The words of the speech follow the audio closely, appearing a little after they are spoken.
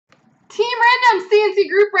Team Random C&C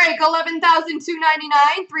Group Break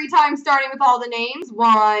 11,299. 3 times starting with all the names.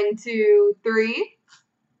 1, 2, 3.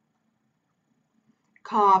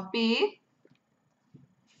 Copy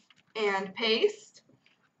and paste.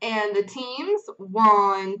 And the teams.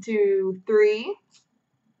 1, 2, 3.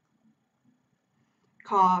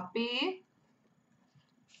 Copy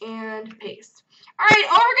and paste. All right,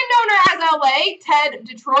 Oregon donor has LA, Ted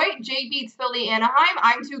Detroit, Jay beats Philly Anaheim,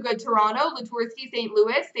 I'm Too Good Toronto, Latourski St.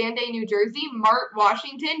 Louis, Sanday New Jersey, Mart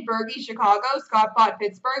Washington, Bergie Chicago, Scott Bott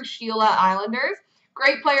Pittsburgh, Sheila Islanders,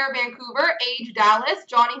 Great Player Vancouver, Age Dallas,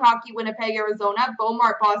 Johnny Hockey Winnipeg Arizona,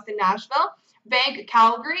 Beaumart Boston Nashville, Bank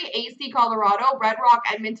Calgary, AC Colorado, Red Rock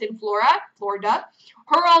Edmonton Florida,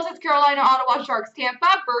 Hurl South Carolina, Ottawa Sharks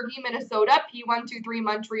Tampa, Bergie Minnesota, P123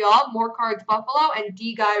 Montreal, More Cards Buffalo, and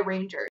D Guy Rangers.